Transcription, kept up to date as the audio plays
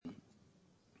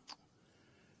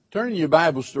Turn your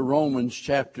Bibles to Romans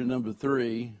chapter number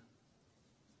 3.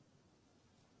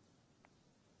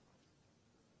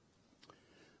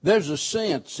 There's a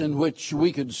sense in which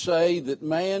we could say that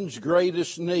man's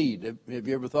greatest need, have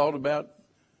you ever thought about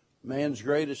man's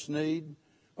greatest need?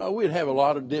 Well, we'd have a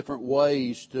lot of different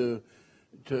ways to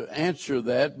answer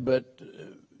that, but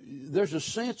there's a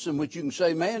sense in which you can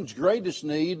say man's greatest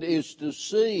need is to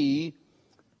see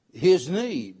his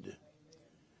need.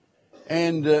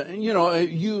 And,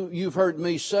 you've heard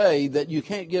me say that you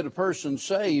can't get a person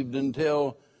saved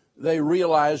until they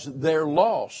realize they're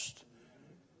lost.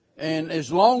 And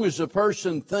as long as a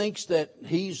person thinks that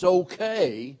he's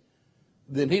okay,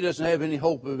 then he doesn't have any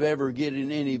hope of ever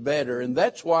getting any better. And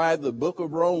that's why the book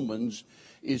of Romans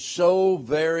is so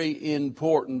very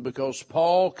important, because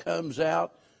Paul comes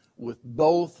out with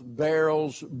both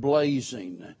barrels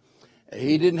blazing.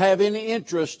 He didn't have any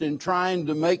interest in trying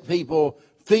to make people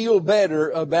feel better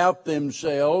about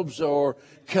themselves or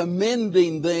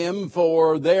commending them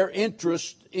for their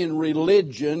interest in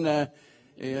religion.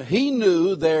 He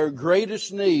knew their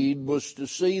greatest need was to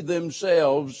see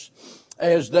themselves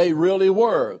as they really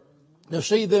were, to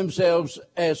see themselves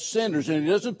as sinners. And he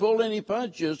doesn't pull any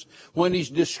punches when he's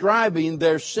describing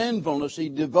their sinfulness. He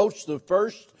devotes the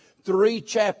first 3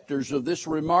 chapters of this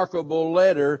remarkable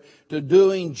letter to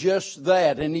doing just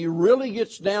that. And he really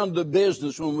gets down to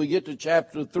business when we get to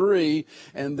chapter 3,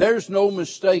 and there's no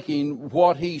mistaking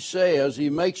what he says.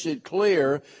 He makes it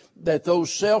clear that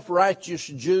those self-righteous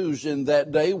Jews in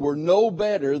that day were no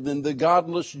better than the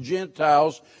godless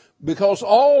Gentiles, because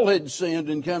all had sinned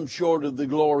and come short of the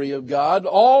glory of God.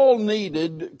 All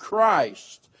needed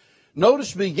Christ.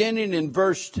 Notice beginning in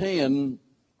verse 10,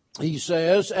 he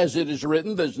says, as it is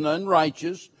written, there's none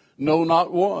righteous, no,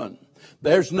 not one.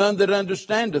 There's none that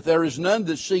understandeth. There is none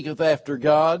that seeketh after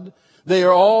God. They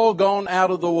are all gone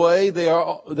out of the way. They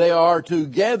are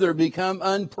together become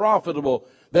unprofitable.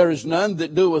 There is none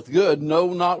that doeth good,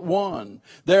 no, not one.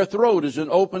 Their throat is an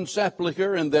open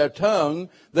sepulchre, and their tongue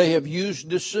they have used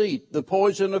deceit. The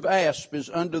poison of asp is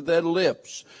under their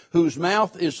lips, whose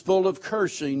mouth is full of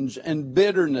cursings and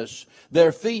bitterness.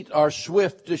 Their feet are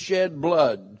swift to shed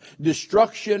blood.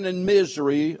 Destruction and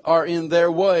misery are in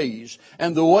their ways,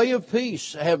 and the way of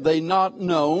peace have they not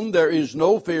known. There is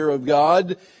no fear of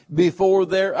God before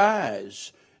their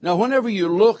eyes. Now, whenever you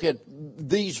look at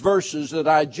these verses that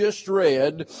I just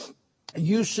read,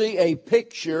 you see a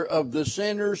picture of the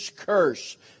sinner's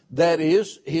curse. That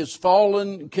is, his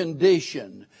fallen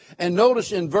condition. And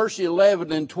notice in verse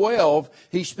 11 and 12,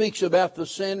 he speaks about the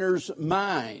sinner's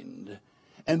mind.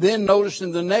 And then notice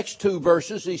in the next 2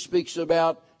 verses, he speaks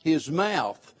about his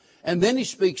mouth. And then he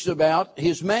speaks about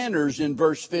his manners in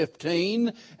verse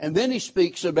 15. And then he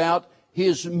speaks about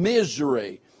his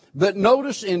misery. But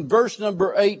notice in verse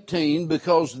number 18,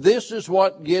 because this is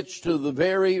what gets to the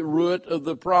very root of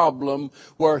the problem,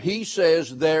 where he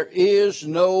says there is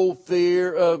no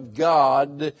fear of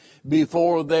God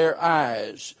before their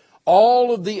eyes.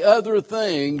 All of the other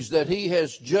things that he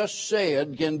has just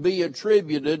said can be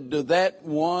attributed to that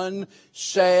one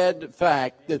sad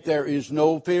fact that there is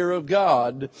no fear of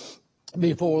God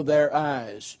before their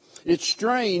eyes. It's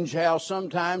strange how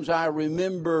sometimes I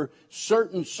remember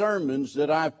certain sermons that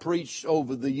I've preached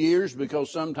over the years, because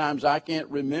sometimes I can't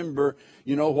remember,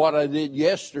 what I did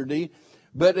yesterday.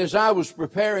 But as I was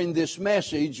preparing this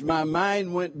message, my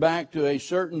mind went back to a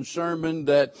certain sermon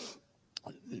that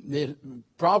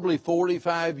probably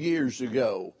 45 years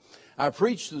ago. I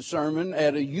preached the sermon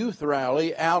at a youth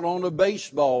rally out on a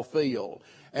baseball field.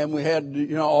 And we had,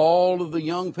 all of the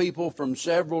young people from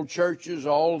several churches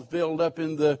all filled up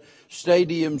in the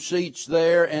stadium seats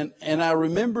there. And I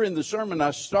remember in the sermon,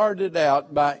 I started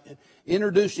out by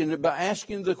introducing it by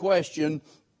asking the question,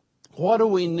 what do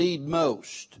we need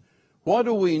most? What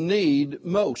do we need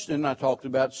most? And I talked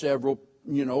about several,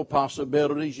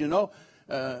 possibilities, we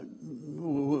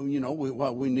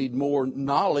need more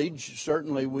knowledge.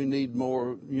 Certainly we need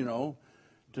more,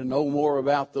 to know more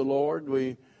about the Lord.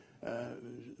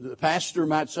 The pastor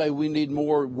might say we need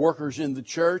more workers in the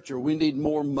church, or we need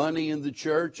more money in the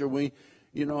church, or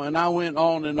and I went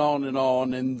on and on and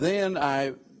on. And then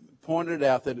I pointed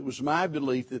out that it was my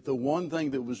belief that the one thing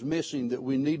that was missing that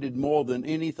we needed more than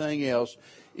anything else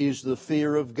is the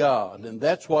fear of God. And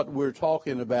that's what we're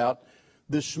talking about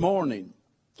this morning.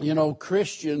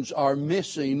 Christians are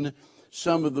missing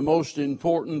some of the most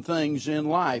important things in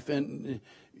life. And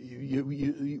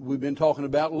we've been talking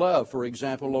about love, for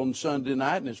example, on Sunday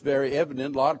night, and it's very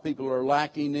evident a lot of people are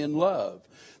lacking in love.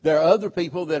 There are other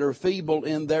people that are feeble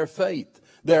in their faith.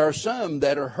 There are some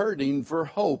that are hurting for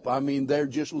hope. I mean, they're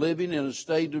just living in a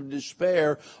state of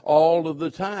despair all of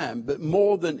the time. But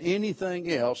more than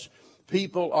anything else,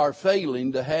 people are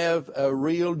failing to have a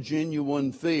real,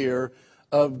 genuine fear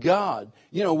of God.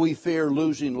 You know, we fear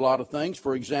losing a lot of things.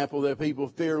 For example, there are people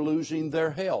who fear losing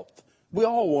their health. We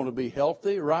all want to be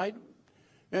healthy, right?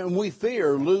 And we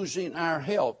fear losing our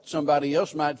health. Somebody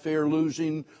else might fear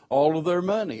losing all of their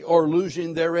money, or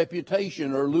losing their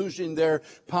reputation, or losing their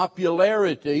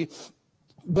popularity.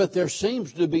 But there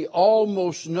seems to be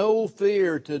almost no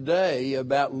fear today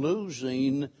about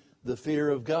losing the fear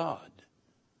of God.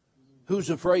 Who's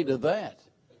afraid of that?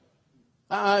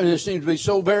 There seems to be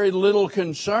so very little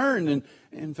concern. And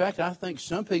in fact, I think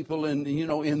some people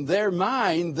in their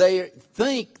mind, they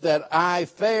think that I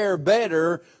fare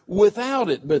better without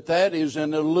it, but that is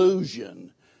an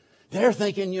illusion. They're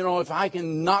thinking, if I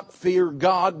can not fear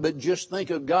God, but just think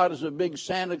of God as a big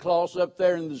Santa Claus up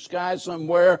there in the sky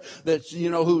somewhere that's,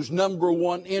 whose number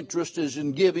one interest is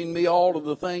in giving me all of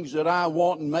the things that I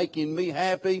want and making me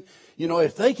happy.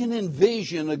 If they can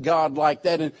envision a God like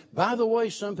that, and by the way,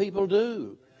 some people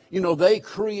do. They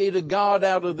create a God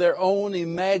out of their own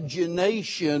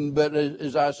imagination, but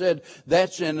as I said,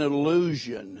 that's an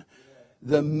illusion.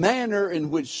 The manner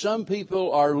in which some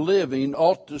people are living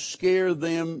ought to scare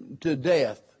them to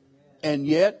death, and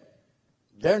yet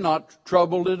they're not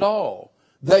troubled at all.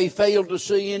 They fail to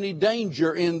see any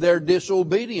danger in their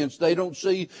disobedience. They don't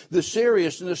see the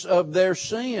seriousness of their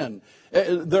sin.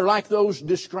 They're like those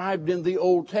described in the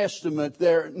Old Testament.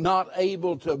 They're not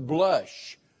able to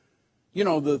blush.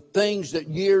 The things that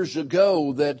years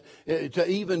ago that to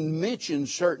even mention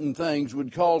certain things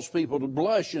would cause people to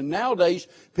blush. And nowadays,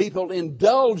 people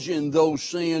indulge in those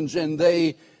sins and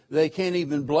they can't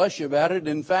even blush about it.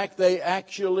 In fact, they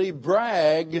actually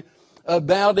brag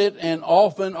about it and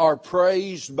often are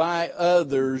praised by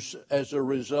others as a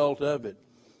result of it.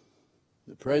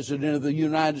 The President of the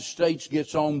United States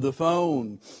gets on the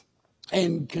phone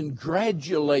and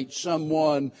congratulates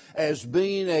someone as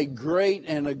being a great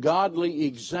and a godly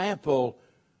example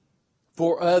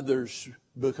for others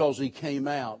because he came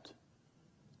out.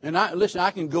 And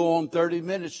I can go on 30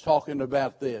 minutes talking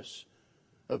about this.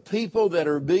 Of people that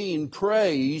are being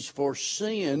praised for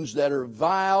sins that are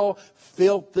vile,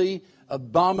 filthy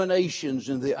abominations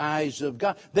in the eyes of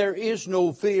God. There is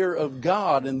no fear of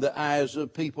God in the eyes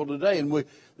of people today. And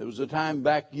there was a time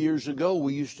back years ago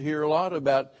we used to hear a lot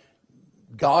about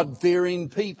God-fearing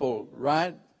people,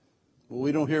 right? Well,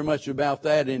 we don't hear much about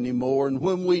that anymore. And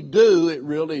when we do, it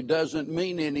really doesn't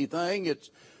mean anything. It's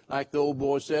like the old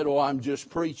boy said, I'm just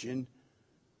preaching.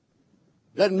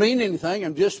 Doesn't mean anything.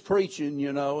 I'm just preaching,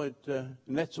 and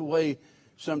that's the way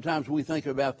sometimes we think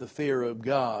about the fear of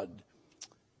God.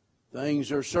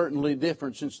 Things are certainly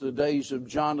different since the days of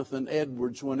Jonathan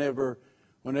Edwards whenever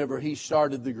he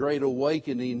started the Great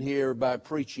Awakening here by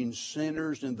preaching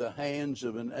sinners in the hands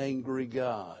of an angry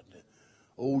God.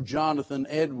 Old Jonathan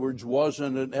Edwards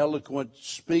wasn't an eloquent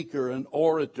speaker, an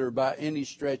orator by any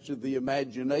stretch of the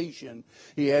imagination.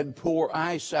 He had poor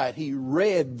eyesight. He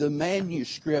read the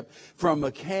manuscript from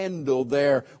a candle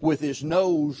there with his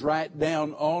nose right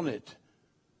down on it.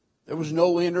 There was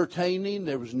no entertaining.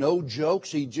 There was no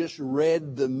jokes. He just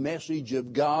read the message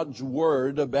of God's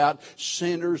Word about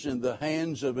sinners in the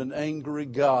hands of an angry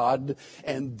God.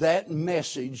 And that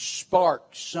message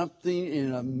sparked something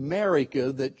in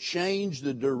America that changed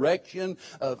the direction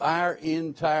of our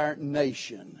entire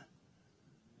nation.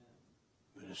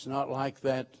 But it's not like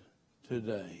that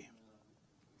today.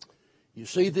 You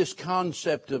see, this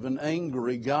concept of an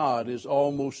angry God has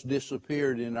almost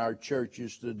disappeared in our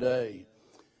churches today.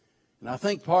 And I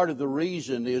think part of the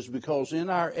reason is because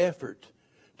in our effort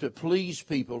to please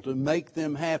people, to make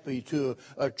them happy, to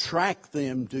attract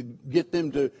them, to get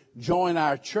them to join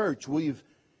our church, we've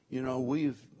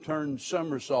turned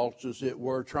somersaults, as it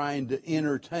were, trying to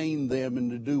entertain them and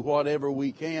to do whatever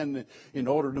we can in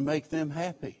order to make them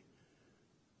happy.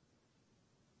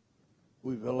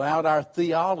 We've allowed our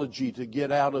theology to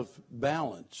get out of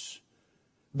balance.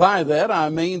 By that, I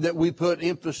mean that we put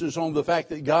emphasis on the fact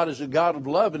that God is a God of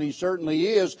love, and He certainly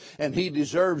is, and He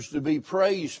deserves to be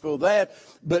praised for that.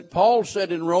 But Paul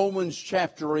said in Romans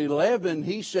chapter 11,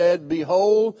 he said,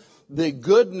 "Behold the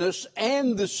goodness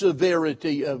and the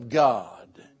severity of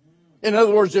God." In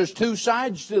other words, there's two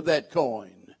sides to that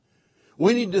coin.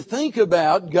 We need to think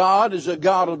about God as a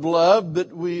God of love,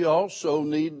 but we also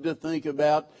need to think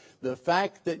about the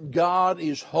fact that God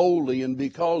is holy, and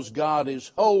because God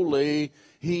is holy,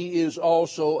 He is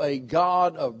also a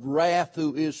God of wrath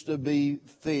who is to be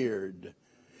feared.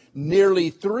 Nearly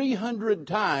 300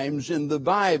 times in the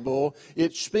Bible,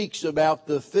 it speaks about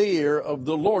the fear of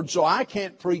the Lord. So I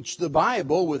can't preach the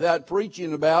Bible without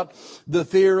preaching about the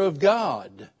fear of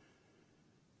God.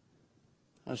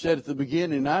 I said at the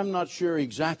beginning, I'm not sure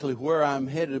exactly where I'm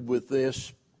headed with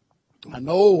this. I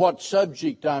know what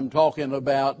subject I'm talking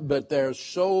about, but there's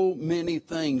so many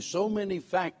things, so many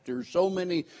factors, so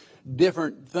many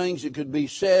different things that could be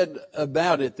said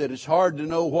about it that it's hard to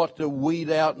know what to weed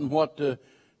out and what to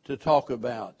talk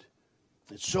about.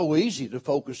 It's so easy to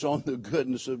focus on the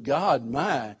goodness of God.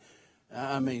 Our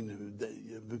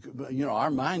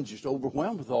mind's just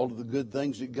overwhelmed with all of the good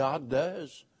things that God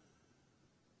does.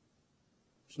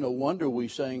 It's no wonder we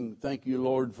sing, "Thank you,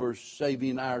 Lord, for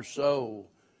saving our soul."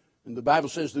 And the Bible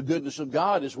says the goodness of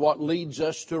God is what leads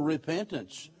us to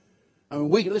repentance. I mean,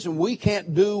 we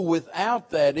can't do without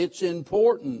that. It's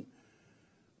important.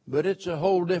 But it's a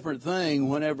whole different thing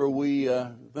whenever we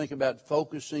think about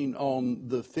focusing on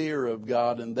the fear of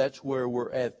God, and that's where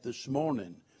we're at this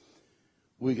morning.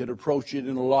 We could approach it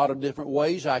in a lot of different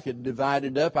ways. I could divide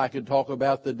it up. I could talk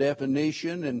about the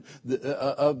definition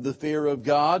of the fear of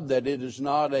God, that it is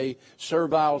not a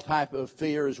servile type of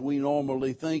fear as we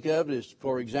normally think of it.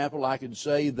 For example, I could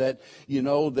say that,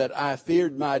 that I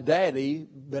feared my daddy,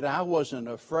 but I wasn't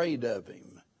afraid of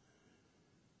him.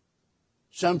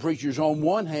 Some preachers, on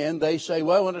one hand, they say,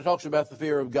 well, when it talks about the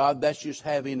fear of God, that's just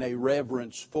having a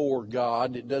reverence for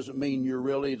God. It doesn't mean you're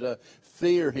really to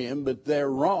fear him, but they're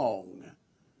wrong.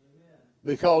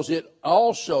 Because it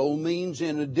also means,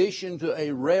 in addition to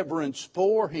a reverence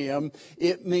for him,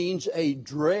 it means a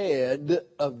dread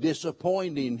of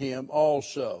disappointing him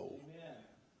also.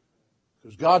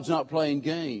 Because God's not playing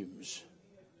games.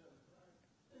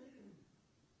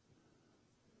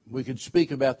 We could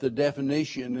speak about the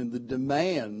definition and the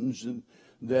demands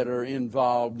that are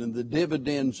involved and the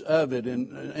dividends of it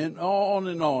and on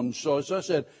and on. So as I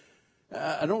said,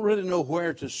 I don't really know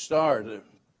where to start.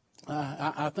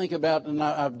 I think about, and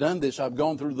I've done this, I've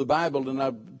gone through the Bible and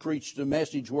I've preached a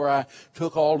message where I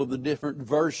took all of the different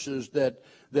verses that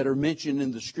are mentioned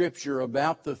in the Scripture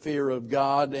about the fear of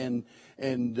God and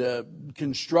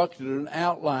constructed an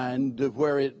outline to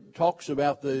where it talks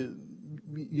about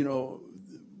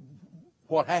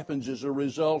what happens as a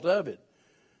result of it.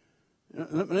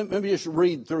 Let me just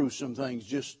read through some things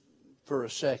just for a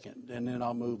second, and then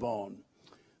I'll move on.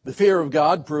 The fear of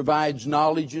God provides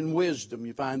knowledge and wisdom.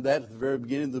 You find that at the very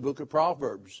beginning of the book of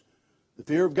Proverbs. The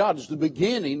fear of God is the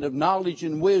beginning of knowledge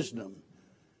and wisdom.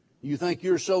 You think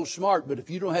you're so smart, but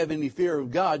if you don't have any fear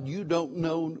of God, you don't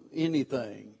know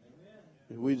anything.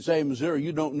 We'd say in Missouri,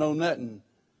 you don't know nothing.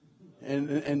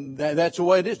 And that's the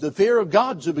way it is. The fear of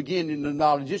God's the beginning of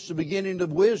knowledge. It's the beginning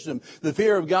of wisdom. The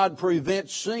fear of God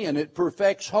prevents sin. It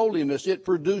perfects holiness. It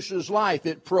produces life.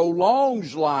 It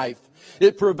prolongs life.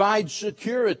 It provides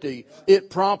security. It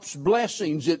prompts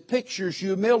blessings. It pictures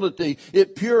humility.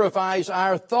 It purifies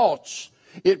our thoughts.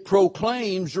 It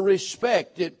proclaims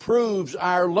respect. It proves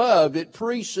our love. It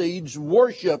precedes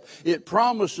worship. It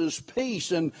promises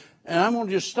peace. And I'm going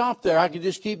to just stop there. I could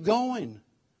just keep going.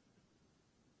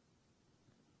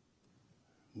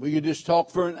 We could just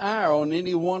talk for an hour on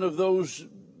any one of those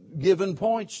given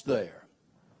points there.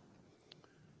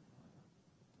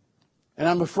 And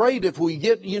I'm afraid if we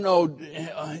get, involved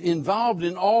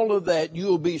in all of that,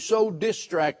 you'll be so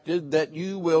distracted that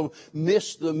you will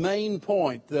miss the main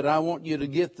point that I want you to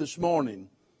get this morning.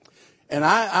 And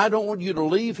I don't want you to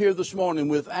leave here this morning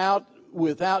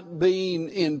without being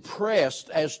impressed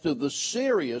as to the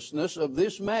seriousness of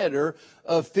this matter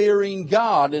of fearing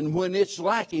God. And when it's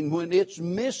lacking, when it's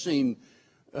missing,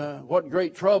 what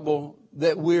great trouble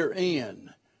that we're in.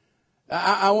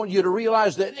 I want you to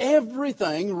realize that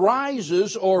everything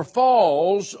rises or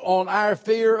falls on our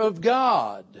fear of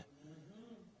God.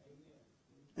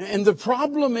 And the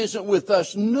problem isn't with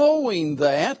us knowing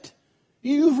that.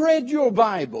 You've read your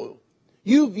Bible.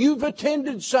 You've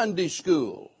attended Sunday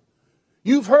school.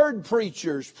 You've heard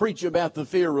preachers preach about the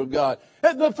fear of God.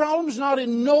 The problem's not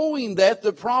in knowing that.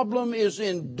 The problem is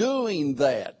in doing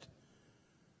that.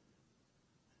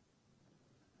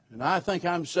 And I think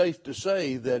I'm safe to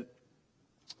say that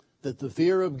the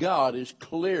fear of God is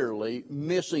clearly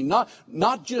missing.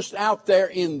 Not just out there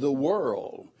in the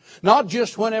world. Not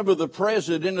just whenever the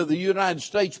President of the United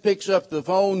States picks up the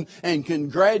phone and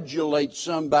congratulates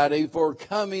somebody for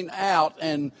coming out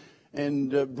and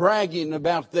bragging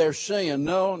about their sin.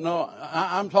 No,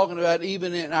 I'm talking about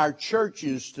even in our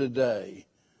churches today.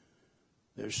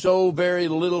 There's so very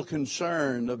little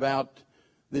concern about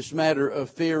this matter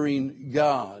of fearing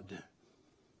God.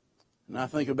 And I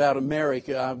think about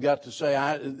America, I've got to say,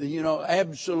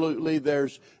 absolutely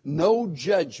there's no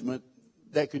judgment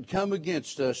that could come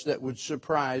against us that would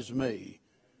surprise me,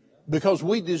 because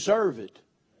we deserve it.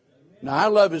 Now, I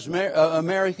love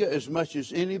America as much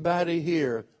as anybody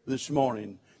here this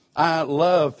morning. I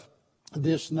love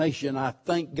this nation. I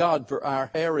thank God for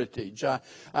our heritage. I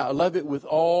love it with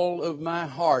all of my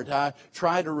heart. I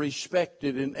try to respect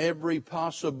it in every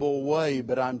possible way.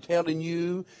 But I'm telling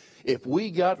you, if we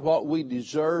got what we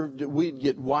deserved, we'd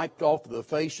get wiped off the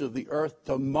face of the earth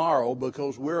tomorrow,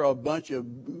 because we're a bunch of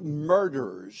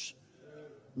murderers,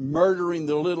 murdering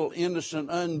the little innocent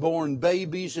unborn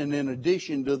babies, and in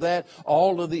addition to that,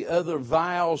 all of the other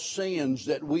vile sins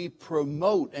that we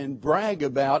promote and brag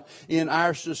about in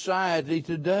our society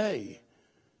today.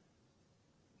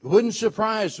 It wouldn't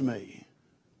surprise me,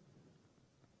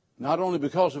 not only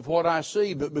because of what I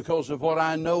see, but because of what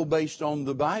I know based on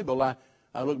the Bible.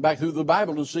 I look back through the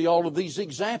Bible and see all of these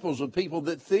examples of people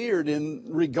that feared in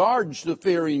regards to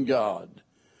fearing God.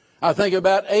 I think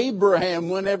about Abraham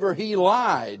whenever he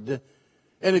lied.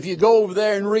 And if you go over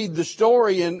there and read the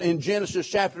story in Genesis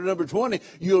chapter number 20,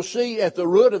 you'll see at the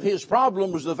root of his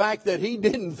problem was the fact that he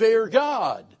didn't fear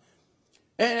God.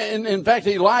 And in fact,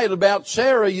 he lied about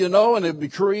Sarah, and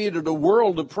it created a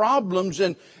world of problems.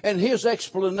 And his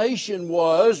explanation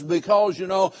was, because,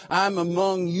 I'm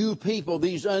among you people,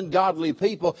 these ungodly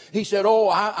people. He said,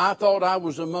 I thought I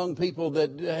was among people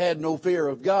that had no fear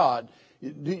of God.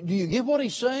 Do you get what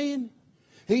he's saying?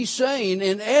 He's saying,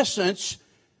 in essence,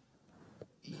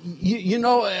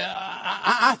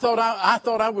 I thought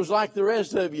I was like the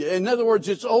rest of you. In other words,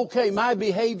 it's okay. My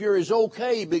behavior is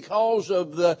okay because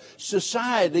of the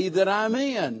society that I'm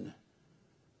in.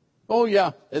 Oh,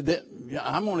 yeah,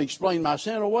 I'm going to explain my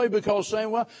sin away because saying,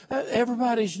 well,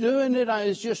 everybody's doing it.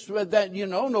 It's just that,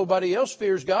 nobody else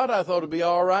fears God. I thought it'd be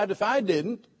all right if I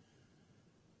didn't.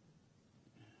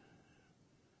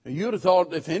 You'd have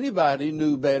thought if anybody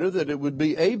knew better that it would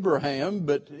be Abraham,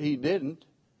 but he didn't.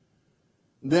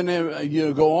 Then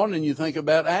you go on and you think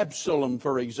about Absalom,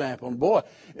 for example. And boy,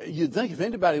 you'd think if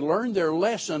anybody learned their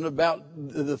lesson about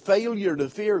the failure to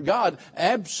fear God,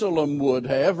 Absalom would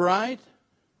have, right?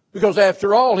 Because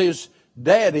after all, his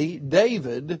daddy,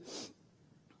 David,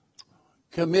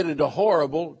 committed a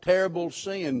horrible, terrible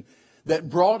sin that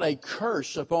brought a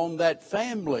curse upon that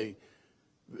family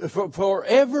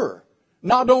forever.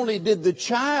 Not only did the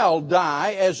child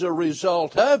die as a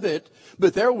result of it,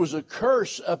 but there was a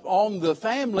curse upon the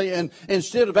family. And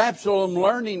instead of Absalom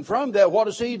learning from that, what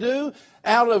does he do?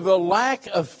 Out of a lack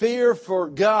of fear for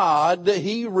God,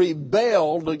 he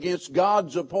rebelled against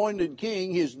God's appointed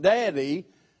king, his daddy.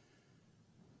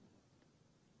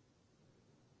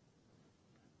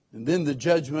 And then the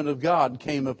judgment of God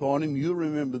came upon him. You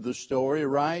remember the story,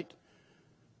 right?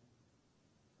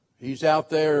 He's out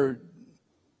there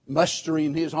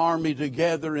mustering his army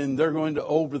together, and they're going to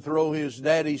overthrow his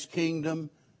daddy's kingdom.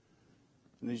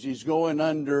 And as he's going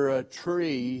under a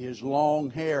tree, his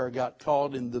long hair got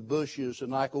caught in the bushes,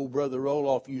 and like old Brother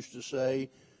Roloff used to say,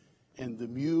 and the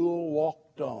mule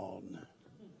walked on.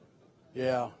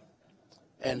 Yeah.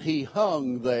 And he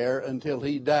hung there until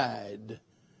he died.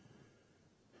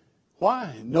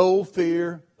 Why? No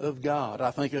fear of God.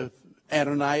 I think of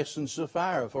Ananias and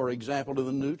Sapphira, for example, in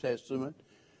the New Testament.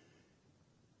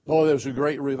 Boy, there was a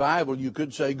great revival, you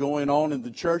could say, going on in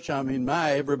the church. I mean,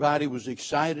 everybody was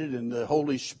excited, and the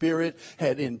Holy Spirit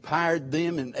had empowered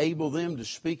them, enabled them to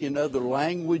speak in other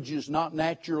languages not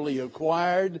naturally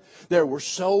acquired. There were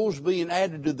souls being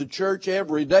added to the church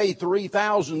every day,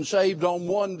 3,000 saved on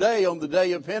one day, on the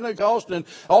day of Pentecost. And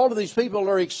all of these people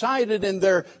are excited, and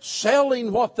they're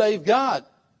selling what they've got,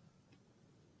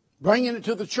 bringing it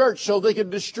to the church so they can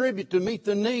distribute to meet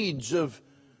the needs of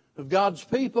God's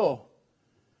people.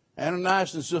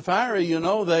 Ananias and Sapphira,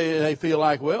 they feel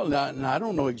like, well, I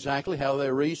don't know exactly how they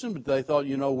reason, but they thought,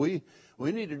 we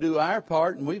need to do our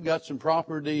part, and we've got some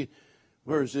property.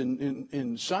 Whereas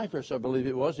in Cyprus, I believe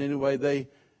it was. Anyway,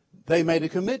 they made a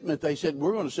commitment. They said,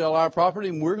 we're going to sell our property,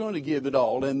 and we're going to give it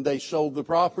all. And they sold the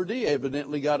property,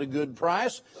 evidently got a good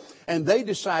price, and they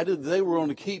decided they were going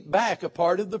to keep back a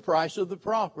part of the price of the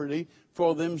property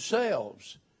for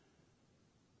themselves.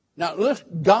 Now, look,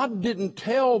 God didn't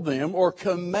tell them or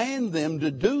command them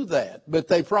to do that, but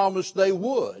they promised they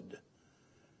would.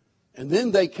 And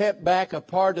then they kept back a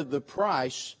part of the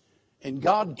price, and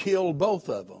God killed both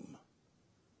of them.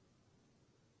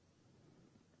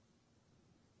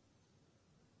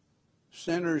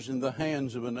 Sinners in the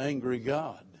hands of an angry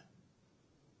God.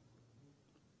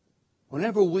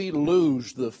 Whenever we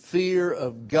lose the fear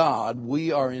of God,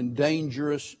 we are in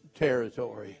dangerous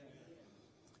territory.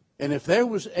 And if there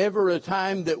was ever a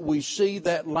time that we see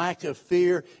that lack of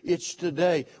fear, it's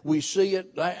today. We see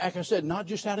it, like I said, not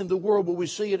just out in the world, but we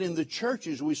see it in the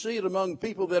churches. We see it among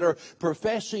people that are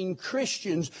professing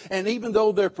Christians. And even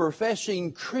though they're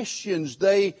professing Christians,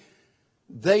 they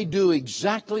do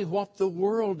exactly what the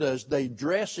world does. They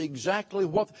dress exactly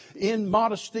what,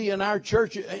 immodesty in our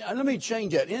church. Let me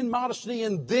change that. Immodesty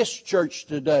in this church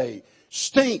today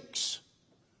stinks.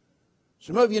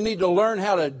 Some of you need to learn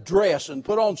how to dress and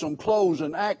put on some clothes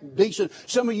and act decent.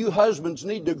 Some of you husbands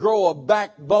need to grow a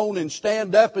backbone and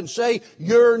stand up and say,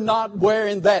 you're not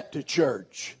wearing that to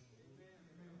church.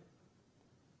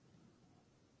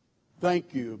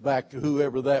 Thank you, back to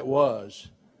whoever that was.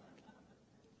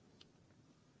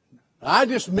 I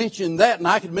just mentioned that, and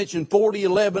I could mention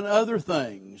 11 other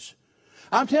things.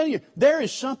 I'm telling you, there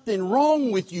is something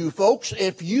wrong with you folks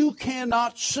if you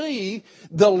cannot see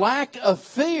the lack of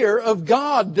fear of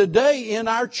God today in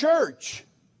our church.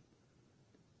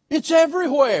 It's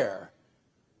everywhere.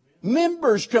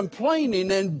 Members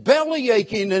complaining and belly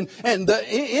aching and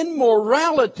the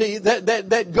immorality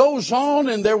that goes on.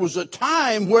 And there was a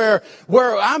time where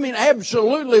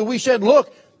absolutely we said,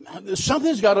 look,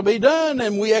 something's got to be done,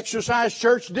 and we exercise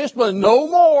church discipline. No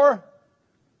more.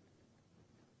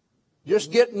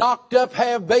 Just get knocked up,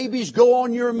 have babies, go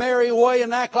on your merry way,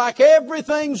 and act like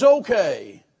everything's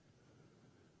okay.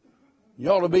 You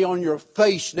ought to be on your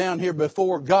face down here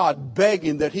before God,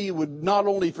 begging that He would not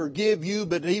only forgive you,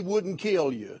 but He wouldn't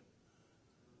kill you.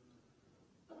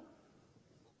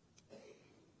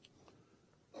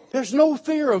 There's no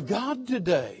fear of God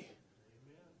today.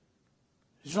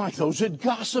 It's like those that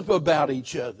gossip about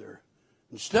each other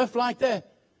and stuff like that.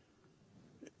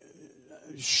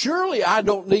 Surely I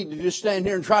don't need to just stand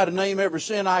here and try to name every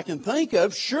sin I can think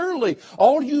of. Surely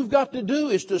all you've got to do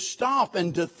is to stop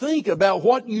and to think about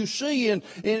what you see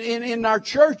in our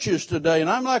churches today. And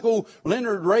I'm like old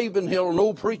Leonard Ravenhill, an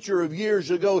old preacher of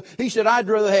years ago. He said, I'd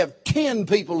rather have 10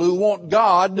 people who want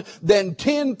God than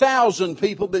 10,000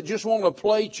 people that just want to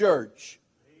play church.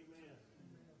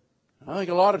 I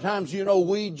think a lot of times,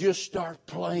 we just start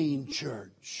playing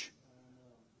church.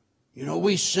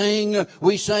 We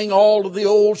sing all of the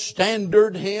old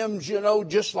standard hymns,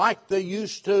 just like they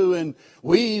used to. And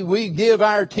we give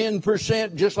our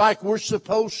 10% just like we're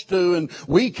supposed to. And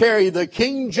we carry the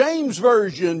King James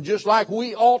Version just like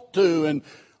we ought to. And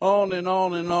on and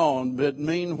on and on. But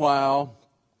meanwhile,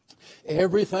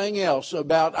 everything else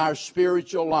about our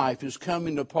spiritual life is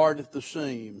coming apart at the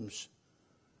seams.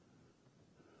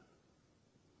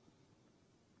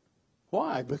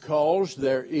 Why? Because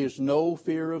there is no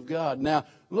fear of God. Now,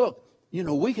 look,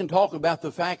 we can talk about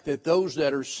the fact that those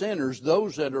that are sinners,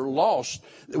 those that are lost,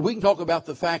 we can talk about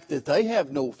the fact that they have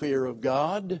no fear of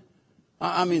God.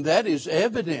 That is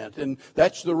evident, and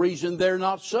that's the reason they're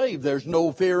not saved. There's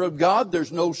no fear of God.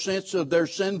 There's no sense of their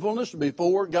sinfulness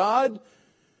before God.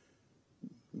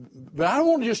 But I don't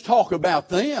want to just talk about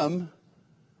them.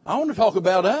 I want to talk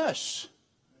about us.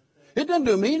 It doesn't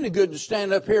do me any good to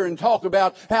stand up here and talk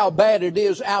about how bad it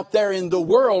is out there in the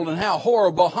world and how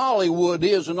horrible Hollywood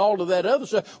is and all of that other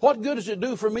stuff. What good does it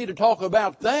do for me to talk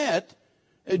about that?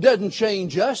 It doesn't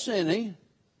change us any.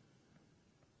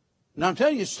 And I'm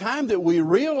telling you, it's time that we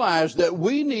realize that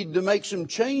we need to make some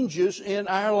changes in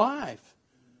our life.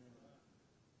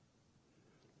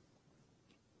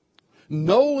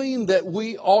 Knowing that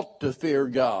we ought to fear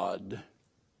God.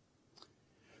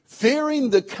 Fearing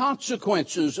the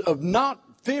consequences of not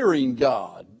fearing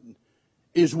God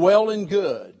is well and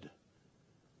good.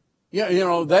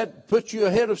 That puts you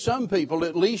ahead of some people.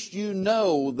 At least you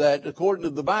know that according to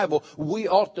the Bible, we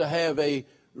ought to have a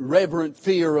reverent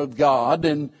fear of God.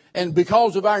 And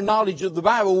because of our knowledge of the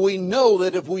Bible, we know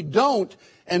that if we don't,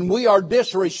 and we are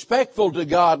disrespectful to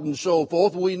God and so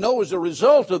forth, we know as a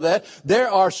result of that, there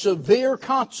are severe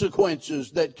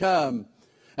consequences that come.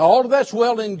 Now, all of that's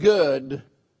well and good.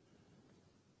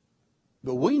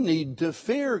 But we need to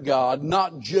fear God,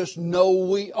 not just know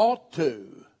we ought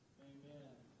to.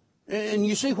 Amen. And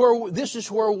you see, this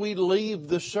is where we leave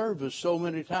the service so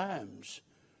many times.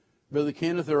 Brother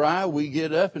Kenneth or I, we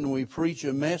get up and we preach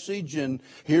a message, and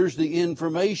here's the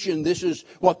information. This is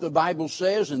what the Bible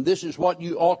says, and this is what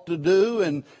you ought to do,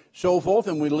 and so forth.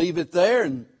 And we leave it there,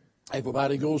 and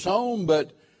everybody goes home,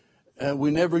 but we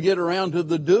never get around to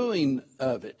the doing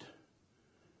of it.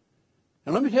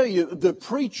 And let me tell you, the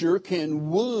preacher can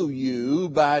woo you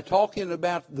by talking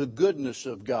about the goodness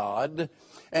of God,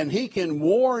 and he can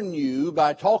warn you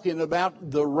by talking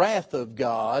about the wrath of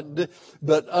God,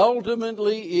 but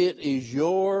ultimately it is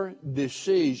your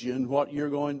decision what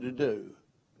you're going to do.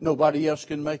 Nobody else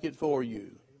can make it for you.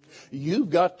 You've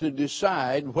got to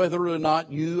decide whether or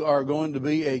not you are going to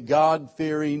be a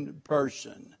God-fearing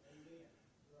person.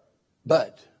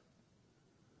 But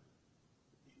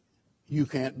you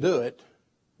can't do it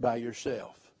by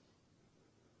yourself.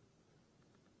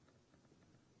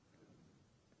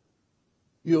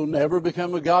 You'll never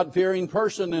become a God-fearing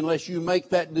person unless you make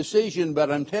that decision.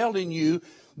 But I'm telling you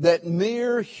that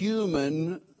mere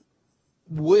human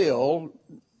will,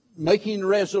 making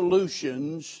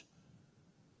resolutions,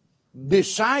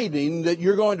 deciding that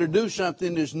you're going to do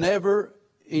something is never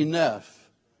enough.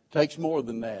 It takes more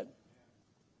than that.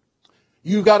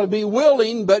 You've got to be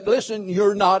willing, but listen,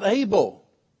 you're not able.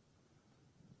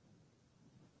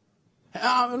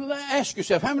 Ask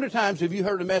yourself, how many times have you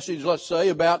heard a message, let's say,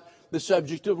 about the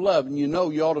subject of love, and you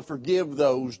know you ought to forgive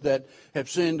those that have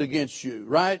sinned against you,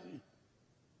 right?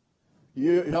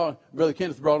 You know, Brother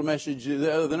Kenneth brought a message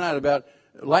the other night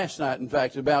last night, in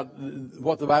fact, about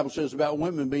what the Bible says about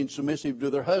women being submissive to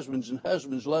their husbands and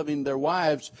husbands loving their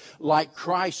wives like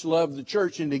Christ loved the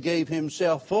church and He gave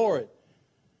Himself for it.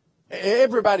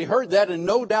 Everybody heard that, and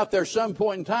no doubt there's some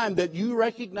point in time that you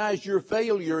recognize your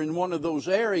failure in one of those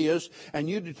areas, and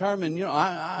you determine, you know,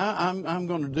 I'm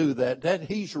going to do that. That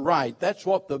he's right. That's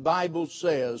what the Bible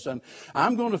says, and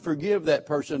I'm going to forgive that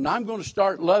person. And I'm going to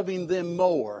start loving them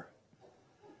more.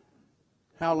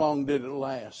 How long did it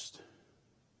last?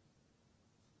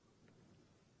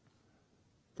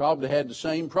 Probably had the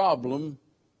same problem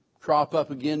crop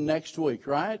up again next week,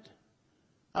 right?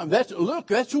 That's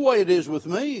the way it is with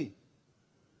me.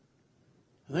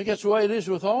 I think that's the way it is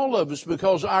with all of us,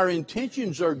 because our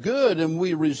intentions are good and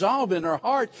we resolve in our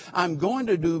heart, I'm going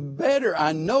to do better.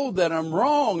 I know that I'm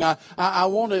wrong. I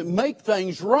want to make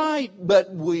things right,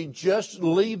 but we just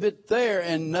leave it there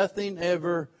and nothing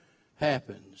ever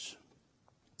happens.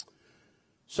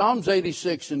 Psalms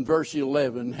 86 and verse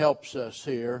 11 helps us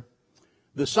here.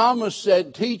 The psalmist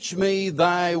said, "Teach me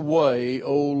thy way,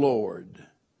 O Lord."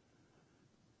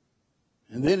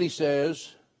 And then he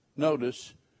says,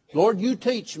 notice, Lord, you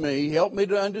teach me, help me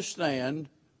to understand.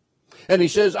 And he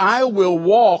says, I will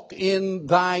walk in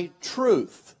thy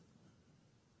truth.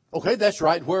 Okay, that's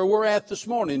right where we're at this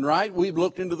morning, right? We've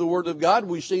looked into the Word of God.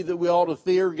 We see that we ought to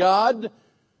fear God,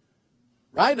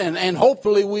 right? And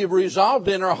hopefully we've resolved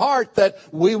in our heart that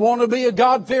we want to be a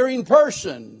God-fearing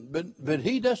person. But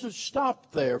he doesn't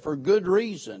stop there for good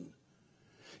reason.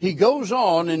 He goes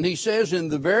on and he says in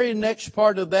the very next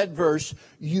part of that verse,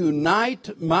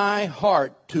 unite my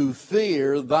heart to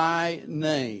fear thy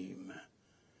name.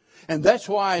 And that's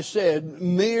why I said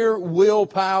mere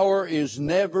willpower is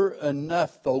never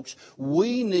enough, folks.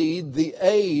 We need the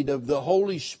aid of the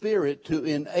Holy Spirit to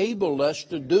enable us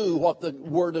to do what the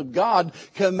Word of God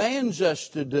commands us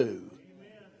to do.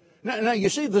 Now you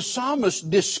see, the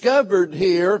psalmist discovered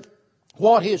here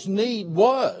what his need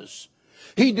was.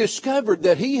 He discovered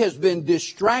that he has been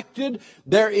distracted.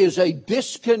 There is a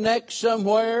disconnect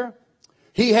somewhere.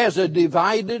 He has a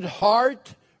divided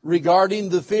heart regarding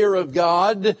the fear of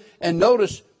God. And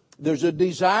notice, there's a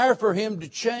desire for him to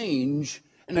change.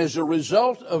 And as a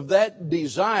result of that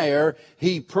desire,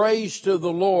 he prays to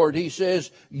the Lord. He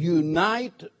says,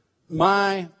 unite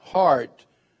my heart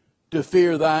to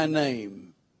fear thy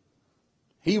name.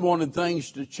 He wanted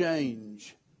things to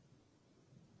change.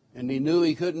 And he knew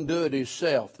he couldn't do it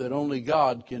himself, that only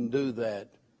God can do that.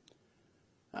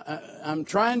 I'm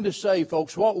trying to say,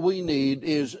 folks, what we need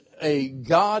is a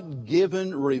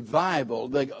God-given revival.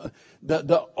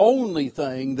 The only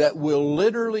thing that will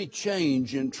literally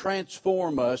change and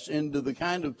transform us into the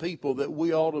kind of people that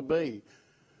we ought to be.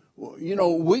 You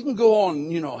know, we can go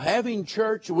on, having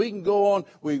church. We can go on.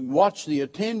 We can watch the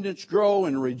attendance grow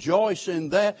and rejoice in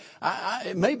that.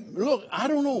 I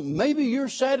don't know. Maybe you're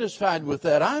satisfied with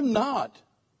that. I'm not.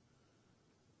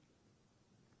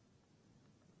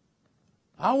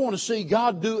 I want to see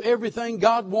God do everything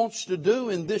God wants to do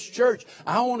in this church.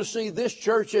 I want to see this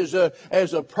church as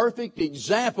a perfect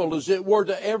example, as it were,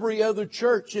 to every other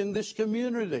church in this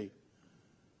community.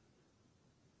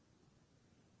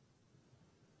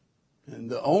 And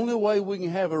the only way we can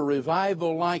have a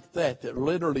revival like that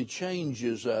literally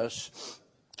changes us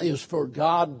is for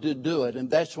God to do it. And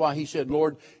that's why he said,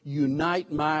 Lord,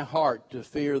 unite my heart to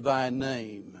fear thy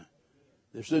name.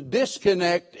 There's a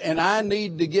disconnect, and I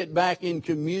need to get back in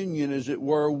communion, as it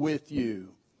were, with you.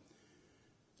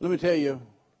 Let me tell you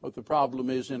what the problem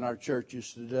is in our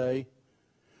churches today.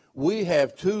 We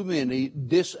have too many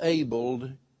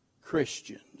disabled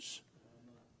Christians.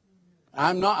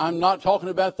 I'm not talking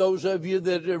about those of you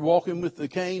that are walking with the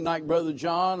cane like Brother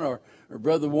John or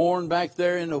Brother Warren back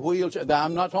there in the wheelchair.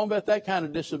 I'm not talking about that kind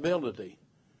of disability.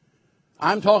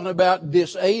 I'm talking about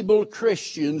disabled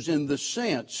Christians in the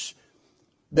sense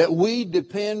that we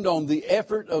depend on the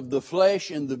effort of the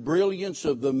flesh and the brilliance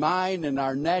of the mind and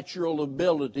our natural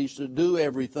abilities to do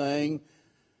everything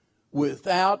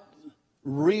without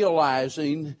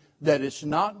realizing that it's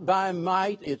not by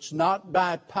might, it's not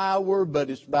by power,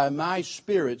 but it's by my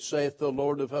Spirit, saith the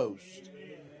Lord of hosts.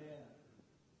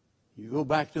 You go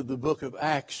back to the book of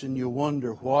Acts and you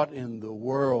wonder what in the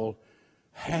world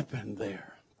happened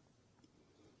there.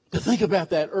 To think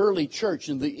about that early church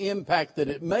and the impact that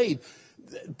it made.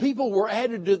 People were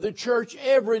added to the church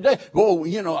every day. Well,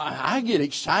 I get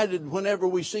excited whenever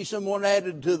we see someone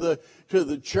added to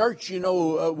the church.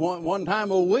 One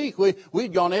time a week,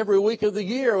 we'd gone every week of the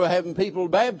year. We're having people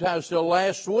baptized till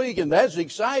last week, and that's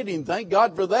exciting. Thank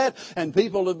God for that. And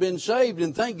people have been saved,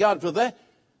 and thank God for that.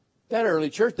 That early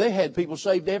church, they had people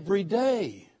saved every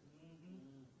day.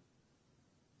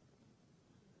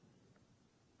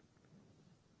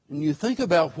 And you think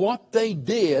about what they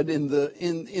did in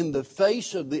the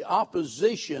face of the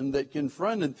opposition that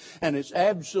confronted, and it's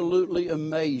absolutely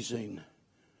amazing.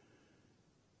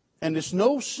 And it's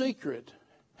no secret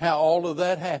how all of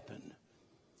that happened.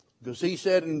 Because he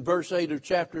said in verse 8 of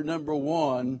chapter number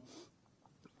 1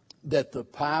 that the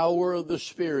power of the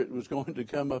Spirit was going to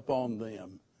come upon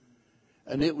them.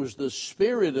 And it was the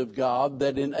Spirit of God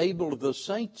that enabled the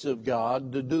saints of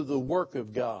God to do the work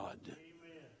of God.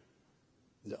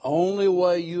 The only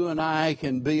way you and I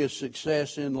can be a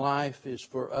success in life is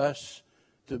for us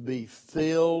to be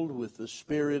filled with the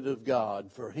Spirit of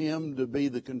God, for Him to be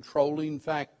the controlling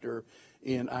factor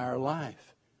in our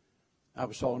life. I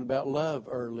was talking about love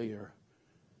earlier.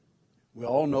 We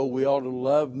all know we ought to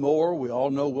love more. We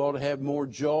all know we ought to have more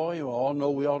joy. We all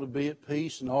know we ought to be at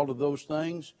peace and all of those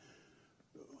things.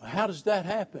 How does that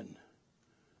happen?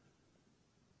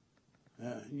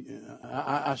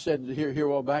 I said here a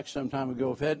while back some time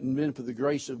ago, if it hadn't been for the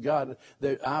grace of God,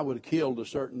 that I would have killed a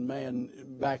certain man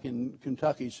back in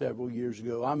Kentucky several years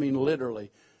ago. I mean, literally.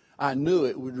 I knew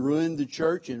it would ruin the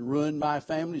church and ruin my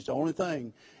family. It's the only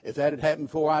thing. If that had happened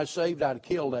before I was saved, I'd have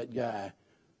killed that guy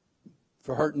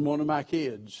for hurting one of my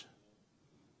kids.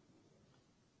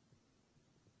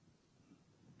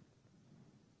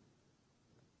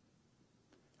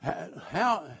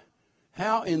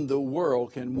 How in the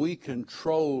world can we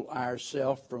control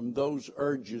ourselves from those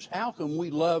urges? How can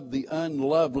we love the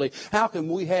unlovely? How can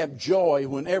we have joy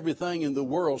when everything in the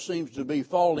world seems to be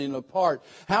falling apart?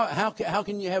 How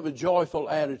can you have a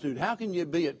joyful attitude? How can you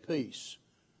be at peace?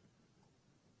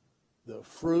 The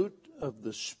fruit of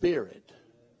the Spirit.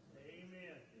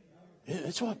 Amen.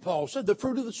 That's what Paul said. The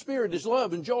fruit of the Spirit is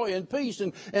love and joy and peace,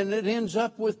 and it ends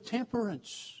up with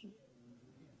temperance.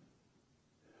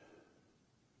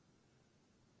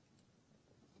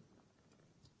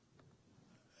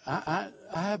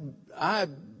 I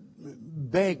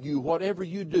beg you, whatever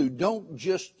you do, don't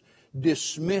just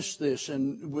dismiss this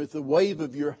and with a wave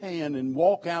of your hand and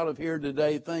walk out of here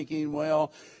today thinking,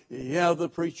 well, yeah, the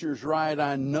preacher's right.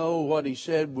 I know what he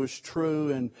said was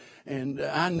true, and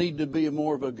I need to be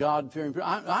more of a God-fearing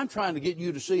person. I'm trying to get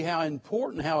you to see how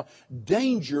important, how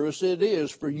dangerous it is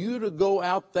for you to go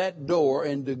out that door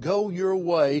and to go your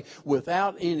way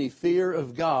without any fear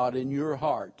of God in your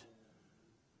heart.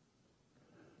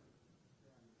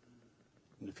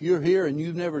 If you're here and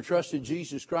you've never trusted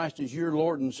Jesus Christ as your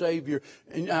Lord and Savior,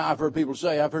 and I've heard people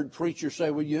say, I've heard preachers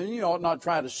say, well, you ought not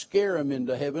try to scare them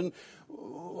into heaven.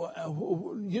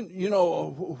 You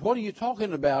know, what are you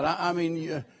talking about? I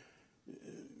mean,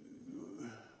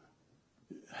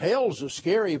 hell's a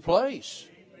scary place.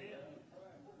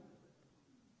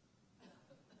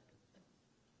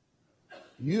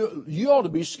 You ought to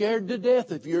be scared to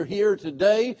death if you're here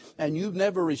today and you've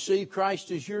never received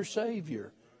Christ as your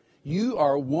Savior. You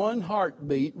are one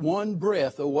heartbeat, one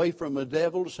breath away from a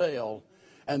devil's hell.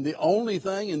 And the only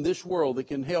thing in this world that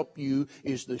can help you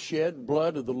is the shed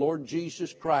blood of the Lord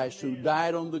Jesus Christ, who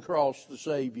died on the cross to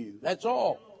save you. That's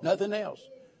all. Nothing else.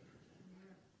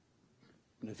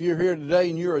 And if you're here today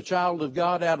and you're a child of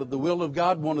God, out of the will of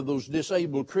God, one of those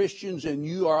disabled Christians, and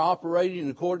you are operating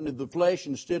according to the flesh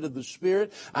instead of the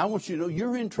Spirit, I want you to know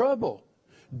you're in trouble.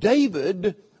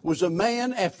 David was a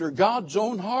man after God's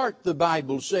own heart, the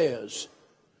Bible says.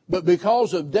 But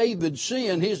because of David's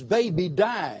sin, his baby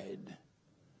died.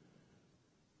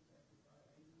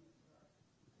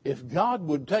 If God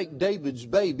would take David's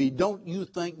baby, don't you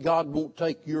think God won't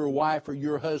take your wife or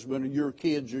your husband or your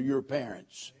kids or your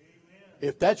parents?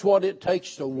 If that's what it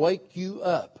takes to wake you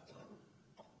up.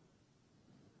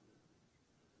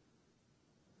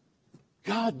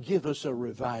 God, give us a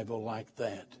revival like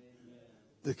that.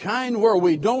 The kind where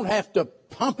we don't have to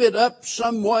pump it up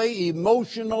some way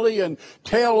emotionally and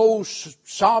tell old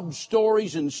sob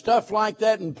stories and stuff like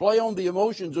that and play on the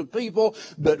emotions of people,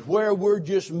 but where we're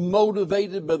just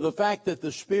motivated by the fact that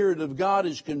the Spirit of God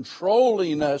is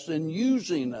controlling us and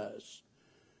using us.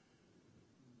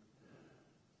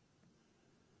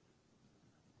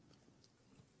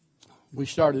 We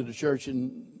started a church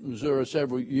in Missouri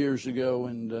several years ago,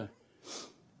 and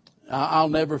I'll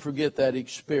never forget that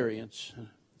experience.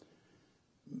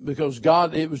 Because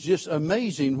God, it was just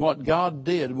amazing what God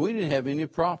did. We didn't have any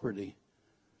property.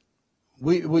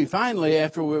 We finally,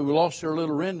 after we lost our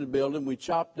little rented building, we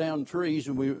chopped down trees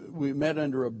and we met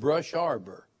under a brush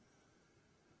arbor.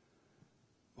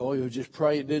 Oh, you just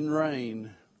pray it didn't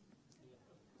rain.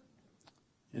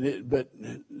 But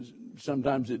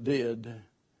sometimes it did.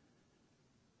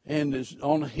 And it's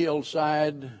on a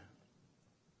hillside.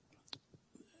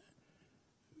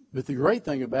 But the great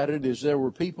thing about it is there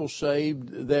were people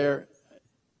saved there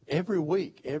every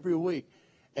week.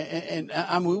 And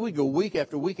I mean, we go week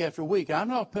after week after week. I'm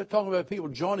not talking about people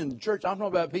joining the church. I'm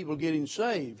talking about people getting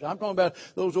saved. I'm talking about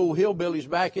those old hillbillies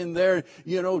back in there,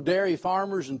 dairy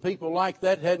farmers and people like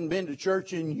that hadn't been to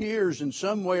church in years. And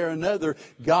some way or another,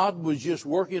 God was just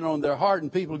working on their heart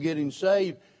and people getting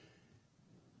saved.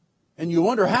 And you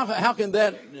wonder, how can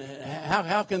that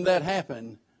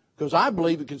happen? Because I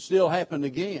believe it can still happen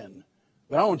again.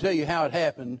 But I want to tell you how it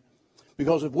happened.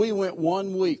 Because if we went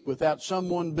 1 week without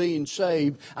someone being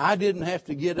saved, I didn't have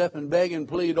to get up and beg and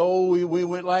plead, we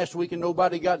went last week and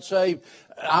nobody got saved.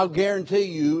 I'll guarantee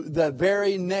you the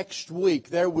very next week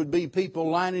there would be people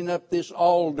lining up this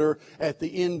altar at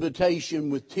the invitation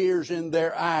with tears in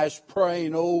their eyes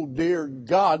praying, oh dear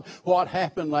God, what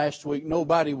happened last week?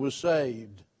 Nobody was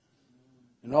saved.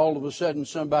 And all of a sudden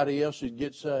somebody else would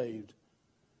get saved.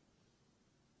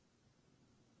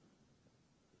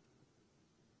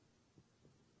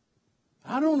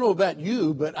 I don't know about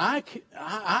you, but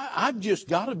I've just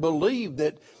got to believe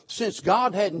that since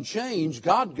God hadn't changed,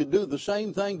 God could do the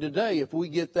same thing today if we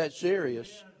get that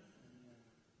serious.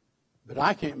 But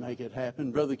I can't make it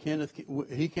happen. Brother Kenneth,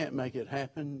 he can't make it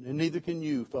happen, and neither can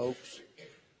you, folks.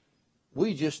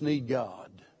 We just need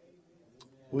God.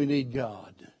 We need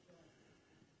God.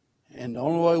 And the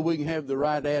only way we can have the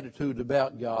right attitude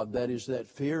about God, that is that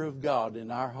fear of God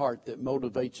in our heart that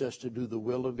motivates us to do the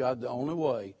will of God. The only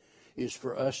way is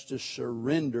for us to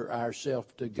surrender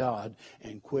ourselves to God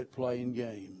and quit playing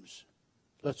games.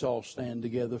 Let's all stand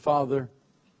together. Father,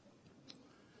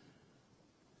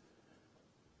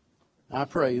 I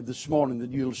pray this morning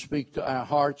that you'll speak to our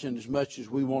hearts, and as much as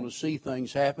we want to see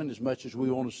things happen, as much as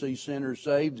we want to see sinners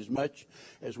saved, as much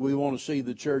as we want to see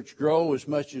the church grow, as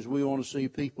much as we want to see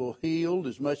people healed,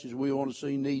 as much as we want to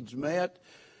see needs met,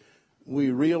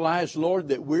 we realize, Lord,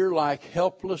 that we're like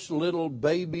helpless little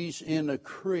babies in a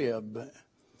crib,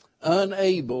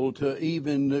 unable to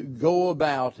even go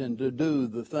about and to do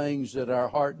the things that our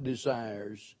heart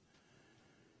desires.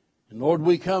 And Lord,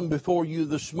 we come before you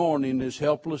this morning as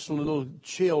helpless little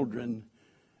children,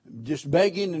 just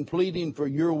begging and pleading for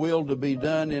your will to be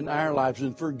done in our lives.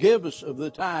 And forgive us of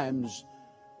the times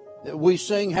that we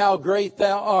sing how great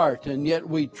thou art, and yet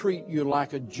we treat you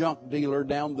like a junk dealer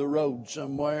down the road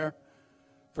somewhere.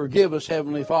 Forgive us,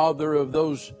 Heavenly Father, of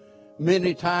those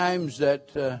many times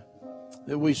that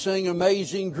we sing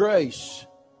Amazing Grace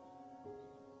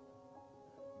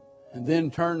and then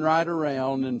turn right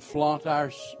around and flaunt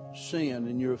our sin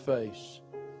in your face.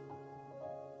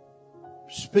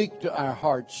 Speak to our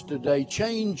hearts today.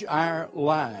 Change our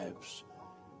lives.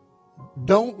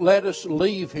 Don't let us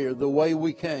leave here the way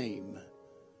we came,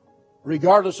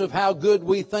 regardless of how good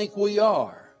we think we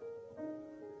are.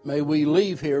 May we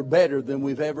leave here better than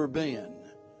we've ever been.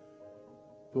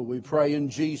 But we pray in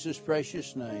Jesus'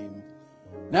 precious name.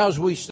 Now as we